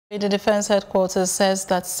The Defense Headquarters says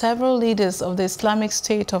that several leaders of the Islamic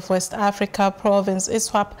State of West Africa province,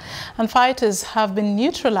 ISWAP, and fighters have been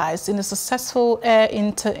neutralized in a successful air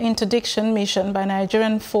interdiction mission by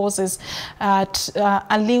Nigerian forces at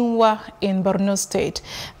Alinwa in Borno State.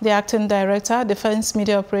 The Acting Director, Defense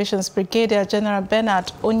Media Operations Brigadier General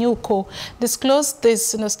Bernard Onyuko, disclosed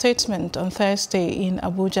this in a statement on Thursday in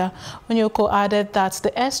Abuja. Onyuko added that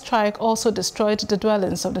the airstrike also destroyed the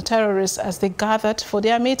dwellings of the terrorists as they gathered for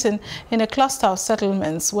their meeting in a cluster of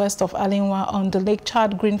settlements west of Alinwa on the Lake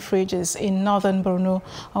Chad Green Fringes in northern Borno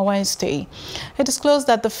on Wednesday. He disclosed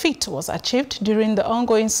that the feat was achieved during the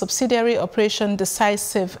ongoing subsidiary Operation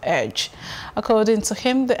Decisive Edge. According to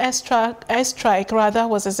him, the airstrike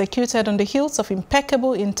was executed on the heels of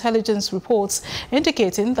impeccable intelligence reports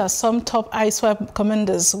indicating that some top ISWAP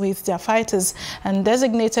commanders with their fighters and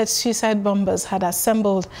designated suicide bombers had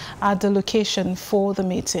assembled at the location for the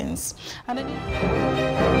meetings.